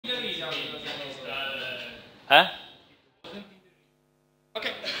Huh?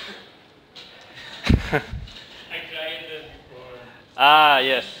 Okay. Ah,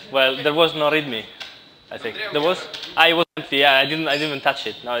 yes. Well, there was no README, I think. There was? Ah, it was empty. Yeah, I didn't even touch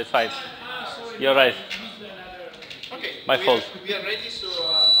it. No, it's fine. You're right. Okay. My fault. We are ready, so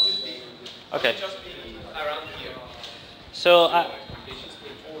obviously Okay. just be around here. So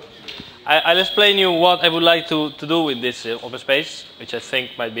I'll explain you what I would like to do with this open space, which I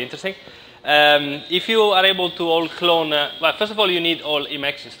think might be interesting. If you are able to all clone, well, first of all, you need all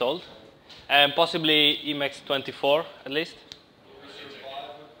Emacs installed, and possibly Emacs 24 at least.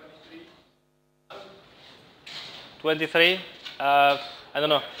 23? I don't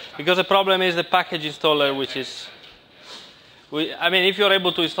know, because the problem is the package installer, which is, I mean, if you're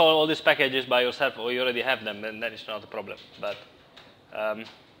able to install all these packages by yourself, or you already have them, then it's not a problem. But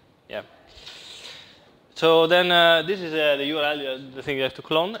yeah. So then this is the URL, the thing you have to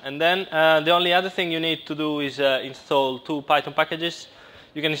clone, and then the only other thing you need to do is install 2 Python packages.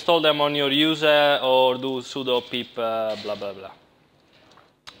 You can install them on your user or do sudo pip blah blah blah.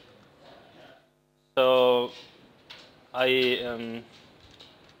 So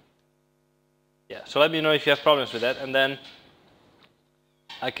yeah, so let me know if you have problems with that, and then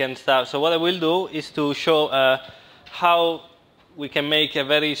I can start. So what I will do is to show how we can make a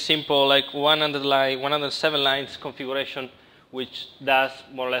very simple, like 107 lines configuration, which does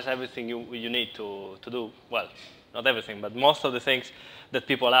more or less everything you need to do. Well, not everything, but most of the things that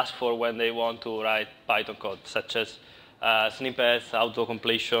people ask for when they want to write Python code, such as snippets,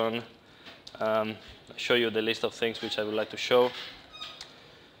 auto-completion. I'll show you the list of things which I would like to show.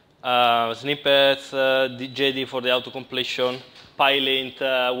 Snippets, JD for the auto-completion,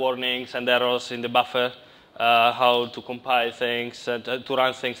 PyLint warnings and errors in the buffer, how to compile things, to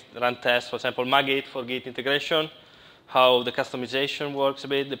run tests, for example, Magit for Git integration, how the customization works a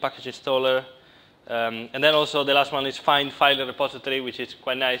bit, the package installer, and then also the last one is find file repository, which is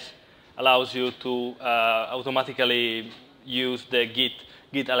quite nice, allows you to automatically use the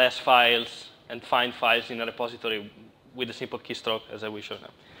Git ls files and find files in a repository with a simple keystroke, as I will show now.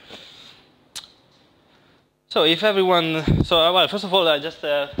 So if everyone, so well, first of all, just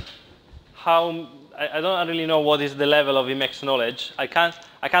how I don't really know what is the level of Emacs knowledge. I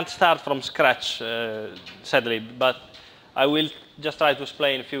can't start from scratch, sadly, but I will just try to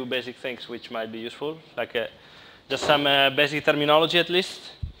explain a few basic things which might be useful, like just some basic terminology at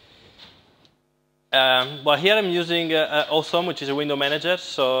least. Well, here I'm using Awesome, which is a window manager.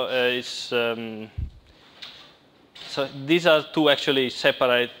 So so these are 2 actually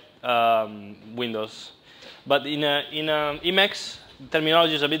separate windows. But in Emacs,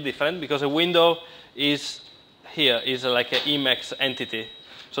 terminology is a bit different because a window is here is like an Emacs entity.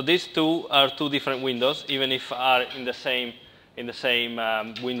 So these 2 are 2 different windows, even if are in the same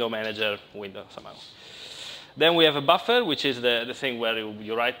window manager window somehow. Then we have a buffer, which is the thing where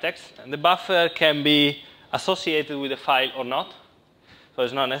you write text. And the buffer can be associated with a file or not. So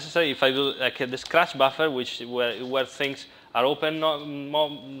it's not necessary. If I do like the scratch buffer, where things are open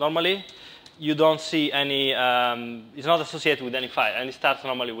normally, you don't see any, it's not associated with any file. And it starts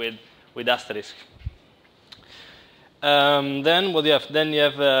normally with asterisk. Then what do you have? Then you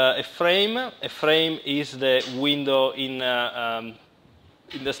have a frame. A frame is the window in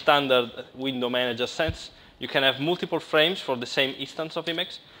the standard window manager sense. You can have multiple frames for the same instance of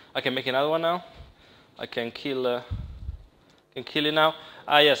Emacs. I can make another one now. I can kill it now.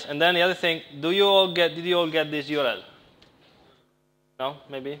 Ah, yes. And then the other thing, did you all get this URL? No,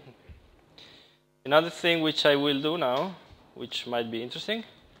 maybe. Another thing which I will do now, which might be interesting,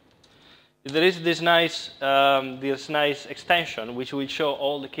 is there is this nice extension which will show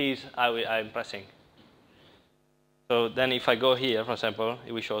all the keys I'm pressing. So then if I go here, for example,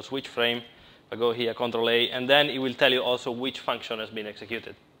 it will show switch frame. I go here, Control A, and then it will tell you also which function has been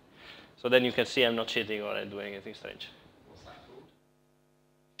executed. So then you can see I'm not cheating or doing anything strange. What's that called?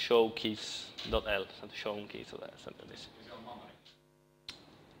 Show keys.l, show keys, something like this. Is it on Monday?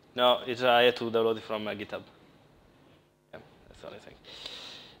 No, I had to download it from GitHub. Yeah, that's the only thing.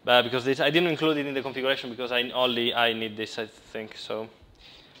 But because I didn't include it in the configuration because I need this, I think. So,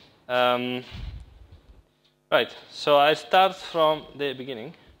 right. So I start from the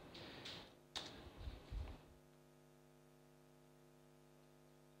beginning.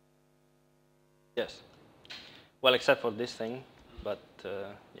 Yes. Well, except for this thing, but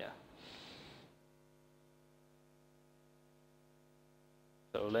yeah.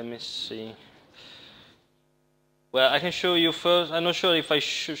 So let me see. Well, I can show you first. I'm not sure if I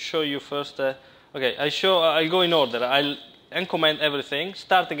should show you first. Okay, I'll go in order. I'll uncomment everything.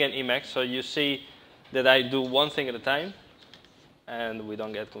 Start again Emacs, so you see that I do one thing at a time. and we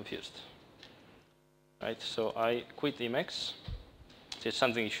don't get confused. Right, so I quit Emacs. It's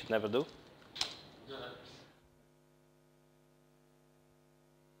something you should never do.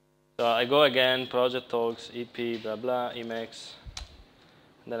 So I go again, project talks, EP, blah, blah, Emacs.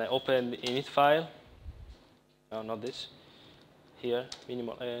 And then I open the init file. No, not this. Here,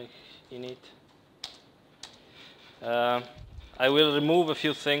 minimal init. I will remove a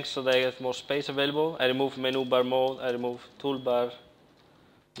few things so that I have more space available. I remove menu bar mode. I remove toolbar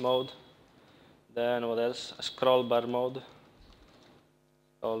mode. Then what else? Scroll bar mode.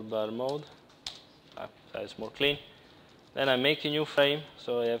 Scroll bar mode. So it's more clean. Then I make a new frame.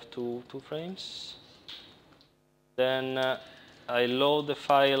 So I have two frames. Then I load the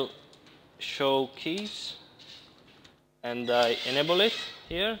file show keys. And I enable it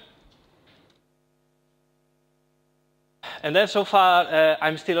here. And then so far,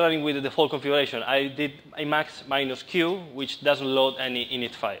 I'm still running with the default configuration. I did Emacs -q, which doesn't load any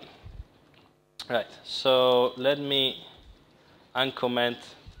init file. Right, so let me uncomment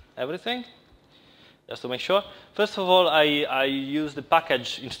everything, just to make sure. First of all, I use the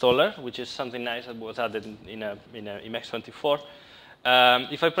package installer, which is something nice that was added in Emacs 24.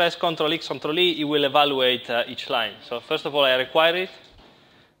 If I press Ctrl-X, Ctrl-E, it will evaluate each line. So first of all, I require it.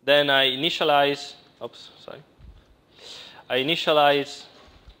 Then I initialize. Oops, sorry. I initialize.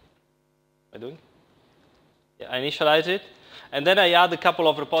 What am I doing? Yeah, I initialize it, and then I add a couple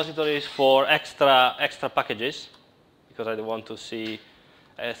of repositories for extra packages, because I want to see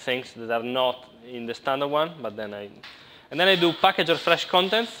things that are not in the standard one. But then I do package refresh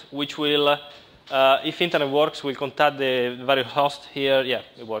contents, which will. If internet works, we'll contact the various hosts here. Yeah,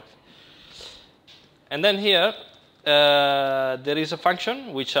 it works. And then here, there is a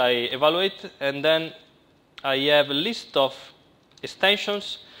function which I evaluate, and then I have a list of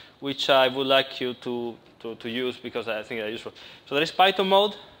extensions which I would like you to use because I think they're useful. So there is Python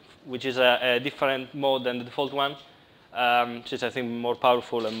mode, which is a different mode than the default one, which is, I think, more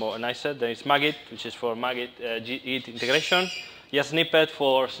powerful and more nicer. There is Magit, which is for Magit Git integration. Yes, snippet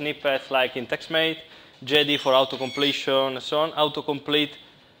for snippets like in TextMate, JD for autocompletion, and so on. Autocomplete,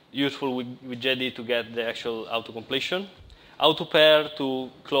 useful with JD to get the actual autocompletion. Autopair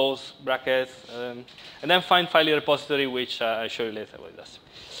to close brackets, and then find file repository, which I'll show you later what it does.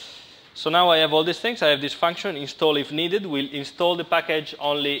 So now I have all these things. I have this function, install if needed. We'll install the package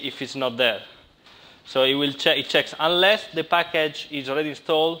only if it's not there. So it will check. It checks unless the package is already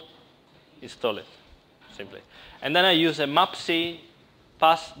installed, install it, simply. And then I use a mapc,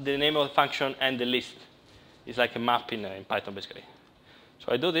 pass the name of the function and the list. It's like a map in Python, basically.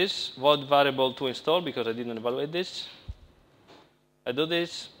 So I do this, void variable to install, because I didn't evaluate this. I do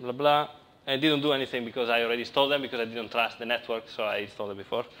this, blah, blah. And I didn't do anything because I already installed them, because I didn't trust the network, so I installed it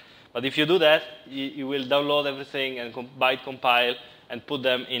before. But if you do that, you will download everything and byte compile and put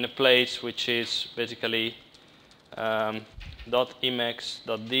them in a place which is basically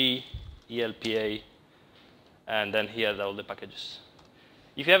 .emacs.d, ELPA, and then here are all the packages.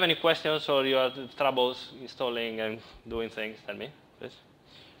 If you have any questions or you have troubles installing and doing things, tell me, please.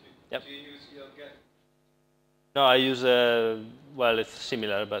 Yep. Do you use get? No, I use, well, it's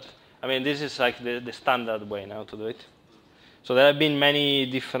similar, but I mean, this is like the standard way now to do it. So there have been many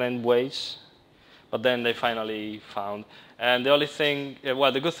different ways, but then they finally found. And the only thing,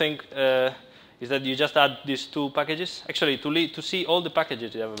 well, the good thing is that you just add these two packages. Actually, to see all the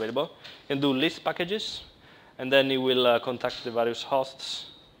packages you have available, you can do list packages, and then it will contact the various hosts,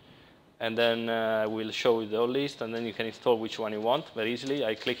 and then we'll show you the whole list, and then you can install which one you want very easily.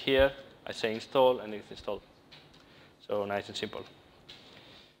 I click here, I say install, and it's installed. So nice and simple.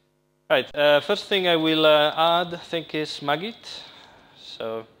 Right, first thing I will add, I think, is Magit.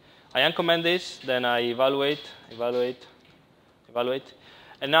 So I uncomment this, then I evaluate.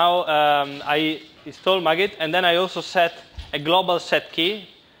 And now I install Magit, and then I also set a global set key.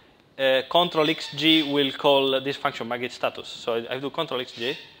 Ctrl-XG will call this function Magit status. So I do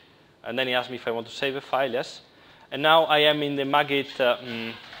Ctrl-XG, and then he asks me if I want to save a file, yes. And now I am in the Magit,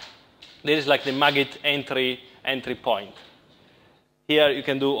 this is like the Magit entry point. Here you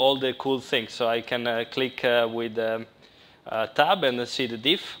can do all the cool things. So I can click with tab and see the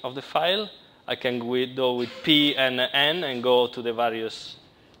diff of the file. I can go with P and N and go to the various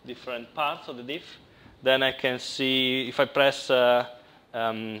different parts of the diff. Then I can see if I press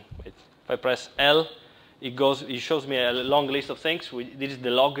L, it shows me a long list of things. This is the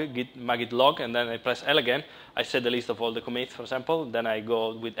log, Magit log, and then I press L again. I set the list of all the commits, for example. Then I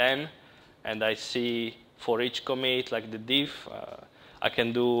go with N, and I see for each commit like the diff. I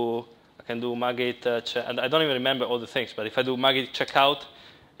can do Magit, and I don't even remember all the things, but if I do Magit checkout,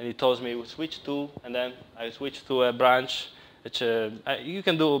 and it tells me switch to, and then I switch to a branch, You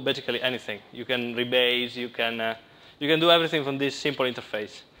can do basically anything. You can rebase. You can do everything from this simple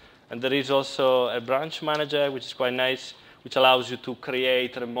interface. And there is also a branch manager, which is quite nice, which allows you to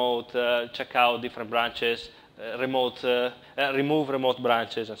create remote, check out different branches, remove remote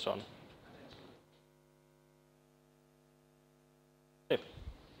branches, and so on. Okay.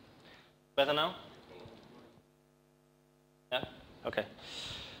 Better now? Yeah? Okay.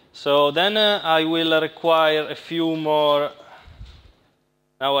 So then I will require a few more.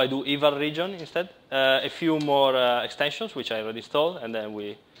 Now I do eval region instead. A few more extensions, which I already installed, and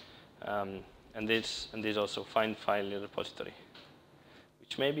then and this also find file repository,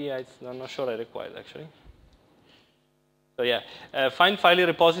 which maybe I'm not sure I required actually. So yeah, find file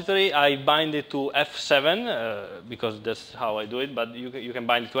repository. I bind it to F7 because that's how I do it. But you can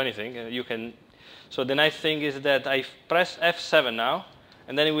bind it to anything. You can. So the nice thing is that I press F7 now,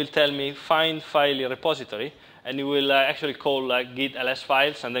 and then it will tell me find file repository, and it will actually call git ls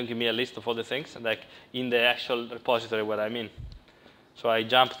files, and then give me a list of all the things, like in the actual repository where I'm in. So I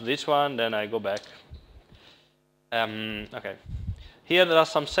jump to this one, then I go back. Okay. Here there are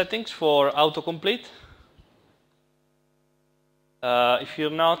some settings for autocomplete. If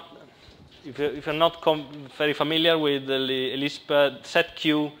you're not very familiar with the Lisp,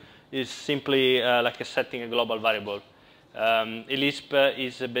 setQ is simply like setting a global variable. Lisp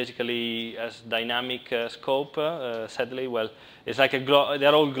is basically as dynamic scope. Sadly, well, it's like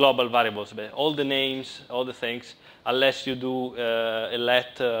they're all global variables. But all the names, all the things, unless you do a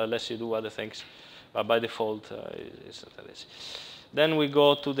let, unless you do other things. But by default, it's not this. Then we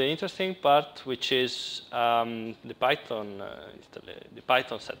go to the interesting part, which is the Python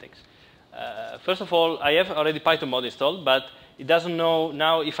settings. First of all, I have already Python mod installed, but it doesn't know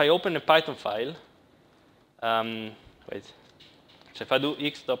now if I open a Python file. Wait. So if I do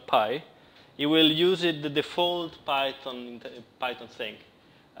x.py, it will use the default Python thing.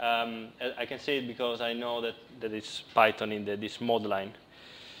 I can say it because I know that it's Python in this mod line.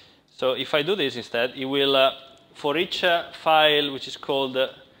 So if I do this instead, it will, for each file which is called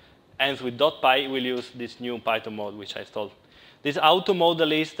ends with .py, it will use this new Python mode which I installed. This auto mode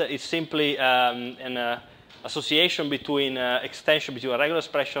list is simply an association between extension between a regular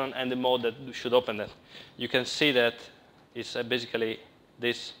expression and the mode that should open that. You can see that it's basically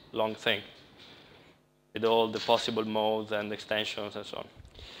this long thing with all the possible modes and extensions and so on.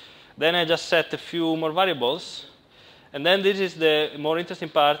 Then I just set a few more variables. And then this is the more interesting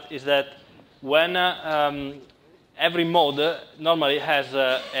part, is that when every mode normally has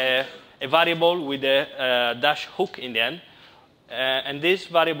a variable with a dash hook in the end. And this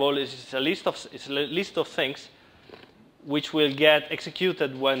variable is a list of things which will get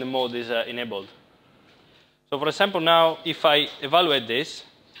executed when the mode is enabled. So for example, now if I evaluate this,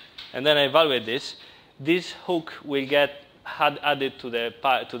 and then I evaluate this hook will get added to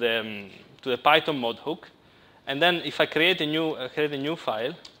the Python mode hook. And then if I create a new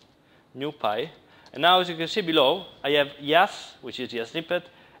file, new py, and now as you can see below, I have yas, which is yas snippet,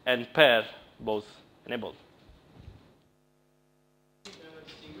 and pair, both enabled.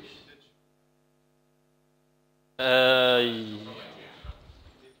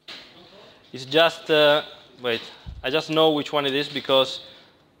 It's just, wait, I just know which one it is because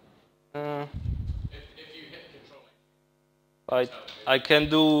If you hit control, I can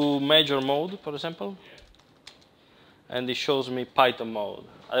do major mode, for example, and it shows me Python mode.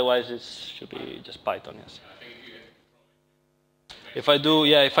 Otherwise, it should be just Python, yes. I think if you hit control, If I do,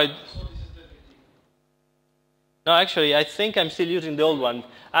 yeah, if I... No, actually, I think I'm still using the old one.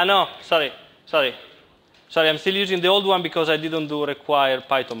 No, sorry, I'm still using the old one because I didn't do require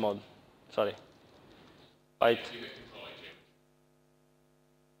Python mode. Sorry. I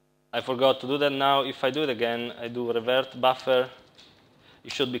forgot to do that now. If I do it again, I do revert buffer.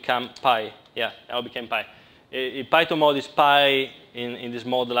 It should become py. Yeah, now it became py. Python mode is py in this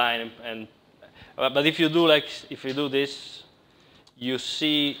mode line, but if you do this, you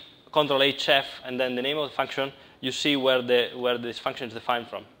see Control HF and then the name of the function. You see where this function is defined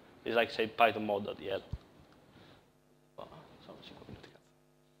from. It's like say Python mode.el.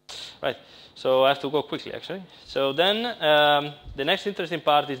 Right. So I have to go quickly, actually. So then the next interesting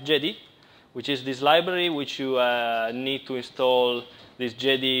part is JD, which is this library which you need to install this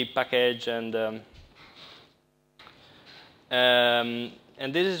JD package, and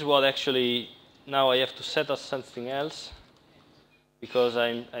this is what actually now I have to set as something else because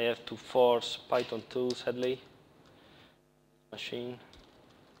I have to force Python 2 sadly machine.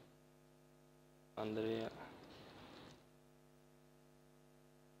 Andrea.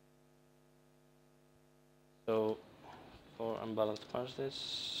 So for unbalanced parse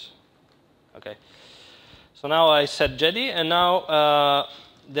this. Okay. So now I set Jedi, and now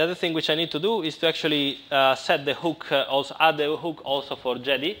the other thing which I need to do is to actually set the hook, also add the hook also for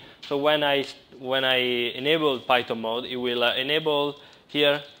Jedi. So when I enable Python mode, it will enable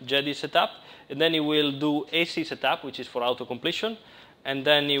here Jedi setup, and then it will do AC setup, which is for auto completion, and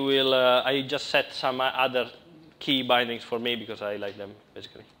then it will. I just set some other key bindings for me because I like them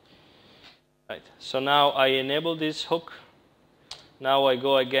basically. Right. So now I enable this hook. Now I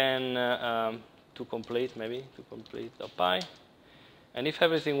go again to complete .py. And if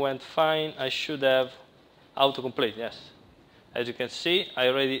everything went fine, I should have autocomplete, yes. As you can see, I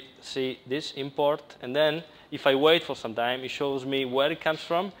already see this import. And then if I wait for some time, it shows me where it comes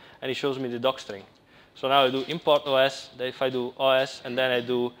from, and it shows me the doc string. So now I do import OS. Then if I do OS, and then I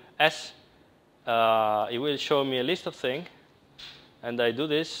do S, it will show me a list of things. And I do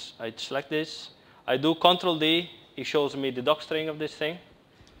this. I select this. I do Control D. It shows me the doc string of this thing.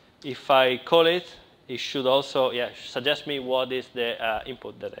 If I call it, it should also suggest me what is the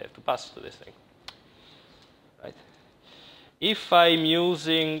input that I have to pass to this thing. Right. If I'm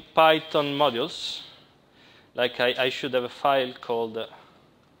using Python modules, like I should have a file called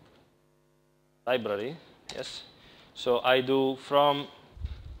library. Yes. So I do from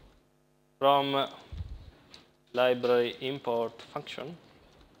library import function.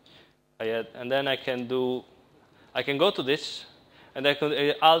 And then I can go to this, and I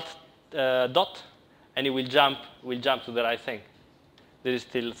can alt dot, and it will jump to the right thing. This is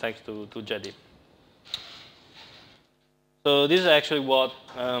still thanks to Jedi. So this is actually what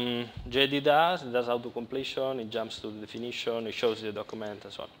Jedi does. It does auto completion. It jumps to the definition. It shows the document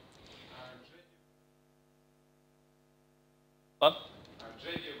and so on. What?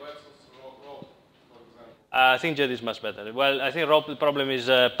 Jedi versus ROP, for example. I think Jedi is much better. Well, I think ROP, the problem is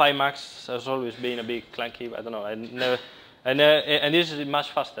Emacs has always been a bit clunky. I don't know. And this is much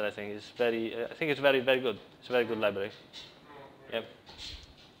faster. I think it's very. I think it's very, very good. It's a very good library. Yep.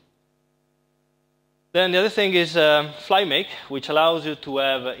 Then the other thing is FlyMake, which allows you to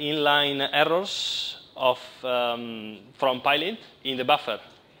have inline errors from Pylint in the buffer.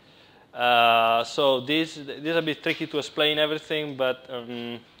 So this is a bit tricky to explain everything, but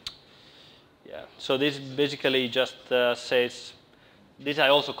yeah. So this basically just says. This I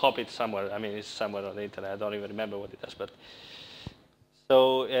also copied somewhere. I mean, it's somewhere on the internet. I don't even remember what it does, but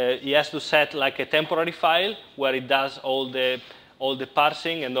so he has to set like a temporary file where it does all the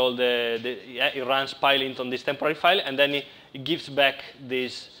parsing and it runs Pylint on this temporary file, and then it gives back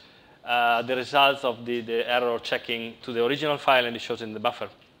this the results of the error checking to the original file, and it shows in the buffer.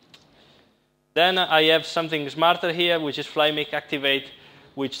 Then I have something smarter here, which is FlyMake activate,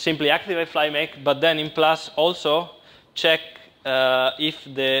 which simply activate FlyMake, but then in plus also check if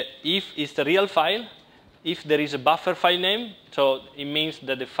it's the real file, if there is a buffer file name. So it means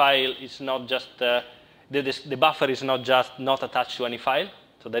that the file is not just the buffer is not just not attached to any file.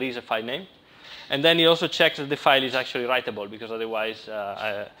 So there is a file name, and then it also checks that the file is actually writable, because otherwise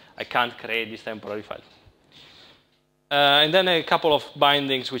I can't create this temporary file. And then a couple of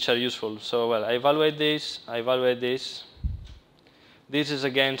bindings which are useful. So well, I evaluate this. I evaluate this. This is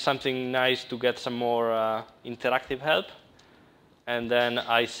again something nice to get some more interactive help. And then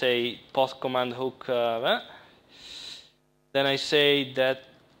I say post command hook. Then I say that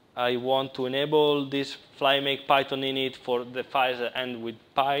I want to enable this FlyMake Python init for the files that end with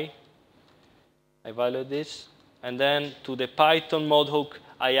py. I evaluate this. And then to the Python mode hook,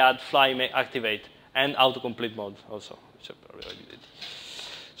 I add FlyMake activate and autocomplete mode also, which I probably already did.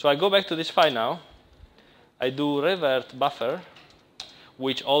 So I go back to this file now. I do revert buffer,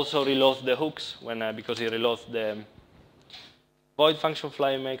 which also reloads the hooks because it reloads the void function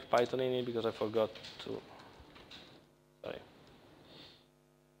FlyMake Python init, because I forgot to. Sorry.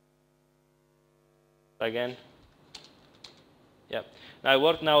 Try again. Yeah.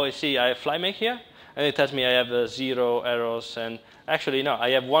 Now I see I have FlyMake here, and it tells me I have 0 errors, and actually no,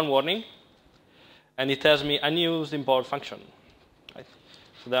 I have 1 warning, and it tells me unused import function. Right?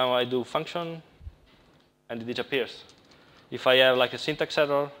 So now I do function, and it disappears. If I have like a syntax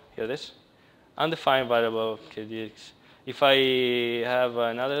error, here it is, undefined variable KDX. If I have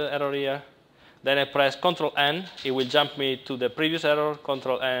another error here, then I press Control N. It will jump me to the previous error.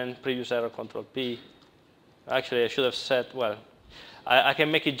 Control N, previous error, Control P. Actually, I should have set. Well, I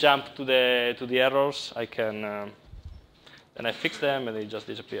can make it jump to the errors. I can then I fix them, and they just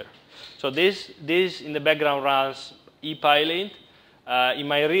disappear. So this in the background runs ePylint. In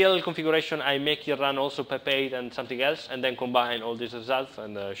my real configuration, I make it run also pep8 and something else, and then combine all these results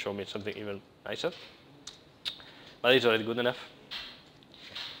and show me something even nicer. But it's already good enough.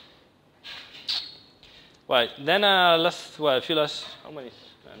 Right, then a few last, how many?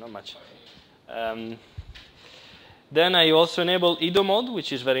 Not much. Then I also enable IDO mode,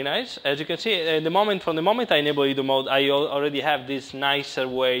 which is very nice. As you can see, from the moment I enable IDO mode, I already have this nicer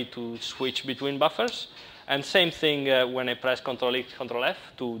way to switch between buffers. And same thing when I press Ctrl-X, Ctrl-F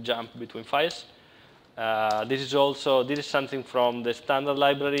to jump between files. This is something from the standard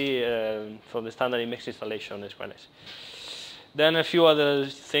library, from the standard Emacs installation. It's quite nice. Then a few other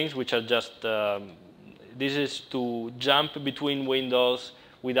things which are just, this is to jump between windows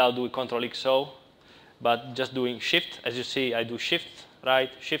without doing Ctrl-XO, but just doing Shift. As you see, I do Shift right,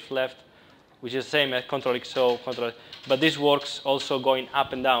 Shift left, which is the same as Ctrl-XO, Ctrl. But this works also going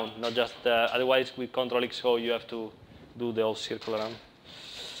up and down, not just, otherwise with Ctrl-XO you have to do the whole circle around.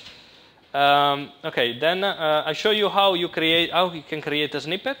 Okay, then I show you how you can create a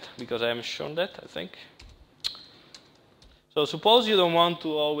snippet, because I haven't shown that, I think. So suppose you don't want to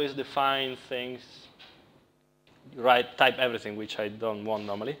always define things, type everything, which I don't want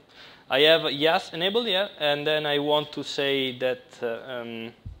normally. I have yes enabled here, and then I want to say that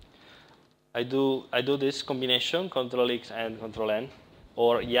I do this combination, Ctrl-X and Ctrl-N,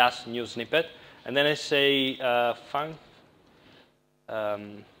 or yes new snippet, and then I say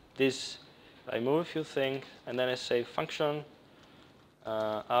this. I move a few things, and then I say function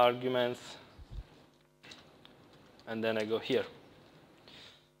arguments, and then I go here.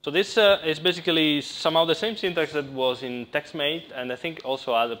 So this is basically somehow the same syntax that was in TextMate, and I think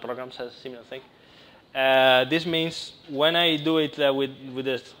also other programs have a similar thing. This means when I do it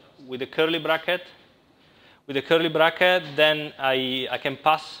with a curly bracket, then I can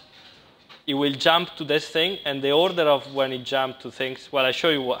pass. It will jump to this thing, and the order of when it jumps to things. Well, I'll show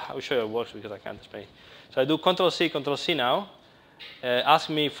you how it works because I can't explain. So I do Control-C now. Ask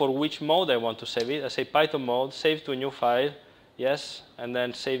me for which mode I want to save it. I say Python mode, save to a new file, yes, and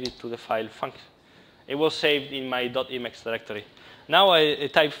then save it to the file func. It was saved in my .emacs directory. Now I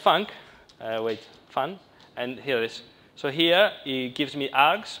type fun, and here it is. So here it gives me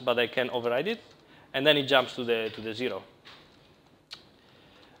args, but I can override it, and then it jumps to the 0.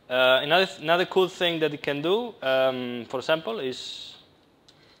 Another cool thing that it can do, for example, is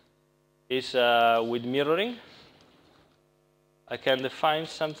with mirroring. I can define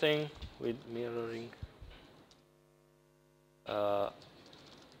something with mirroring.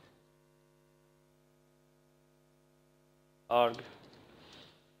 Arg.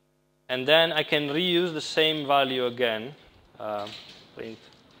 And then I can reuse the same value again. Print.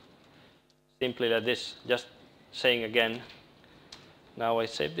 Simply like this, just saying again. Now I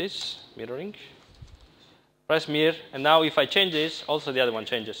save this, mirroring. Press mirror, and now if I change this, also the other one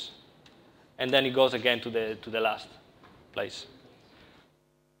changes. And then it goes again to the last place.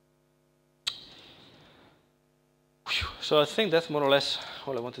 So I think that's more or less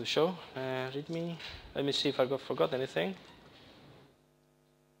all I wanted to show. README. Let me see if I forgot anything.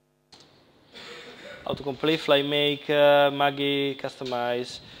 Autocomplete, FlyMake, Maggie,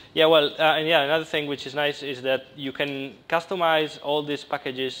 customize. Yeah, well, and yeah, another thing which is nice is that you can customize all these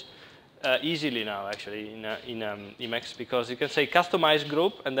packages easily now, actually, in Emacs, because you can say customize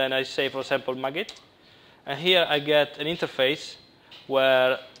group, and then I say, for example, Magit. And here I get an interface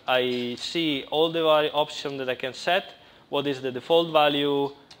where I see all the options that I can set, what is the default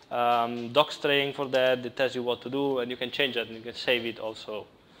value, docstring for that tells you what to do, and you can change it, and you can save it also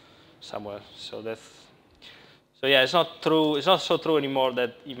somewhere. So yeah, it's not true. It's not so true anymore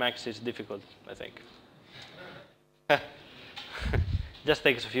that Emacs is difficult, I think. Just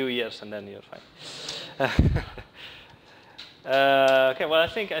takes a few years, and then you're fine. Okay, well, I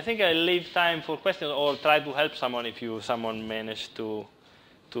think I leave time for questions, or try to help someone if someone managed to.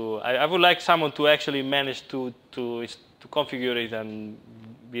 I would like someone to actually manage to configure it and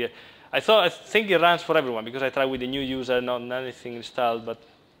be. I think it runs for everyone because I tried with the new user, not anything installed, but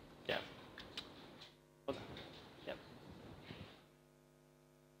yeah. Yeah.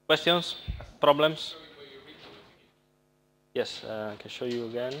 Questions? Problems? Yes, I can show you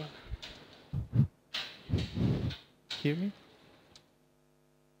again. Hear me?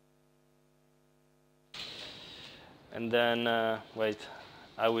 And then, wait,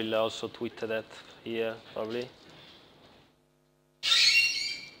 I will also tweet that here, probably.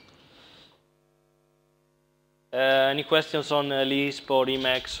 Any questions on Lisp or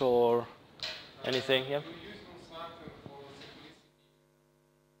Emacs or anything? Yeah.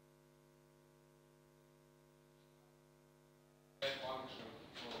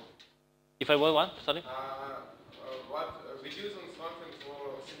 If I will what? Sorry? We use something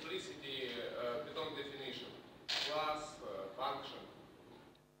for simplicity, Python definition, class, function.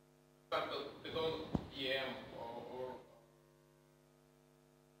 For example, Python EM or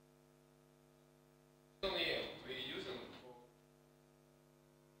Python EM we use for.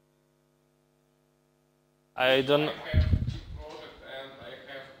 I don't. I have project and I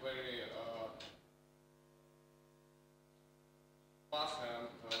have very class and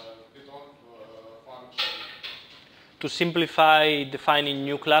Python function. To simplify defining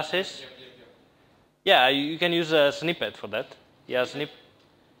new classes. Yeah, you can use a snippet for that. Yeah,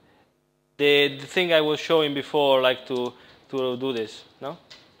 the thing I was showing before, like to do this. No,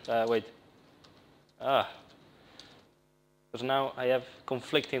 wait. Because now I have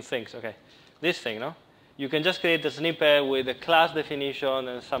conflicting things. Okay, this thing, no. You can just create a snippet with a class definition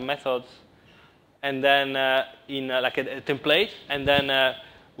and some methods, and then in like a template, and then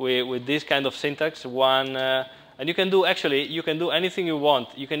with this kind of syntax, and you can do anything you want.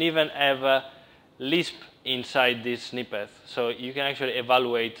 You can even have Lisp inside this snippet, so you can actually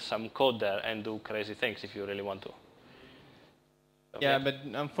evaluate some code there and do crazy things if you really want to. So, yeah, but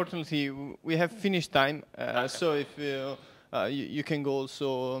unfortunately we have finished time. Okay. So if you can go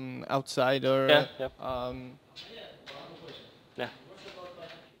also outside or. Yeah.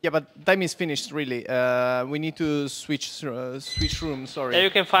 Yeah, but time is finished really. We need to switch rooms. Sorry. Yeah,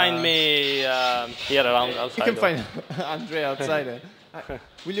 you can find me here around outside. You can find Andrea outside.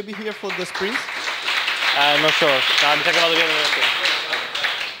 Will you be here for the sprint? I'm not sure. No, mi sa che vado via venerdì.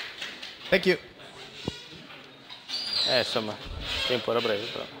 Thank you. Insomma, il tempo era breve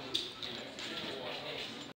però.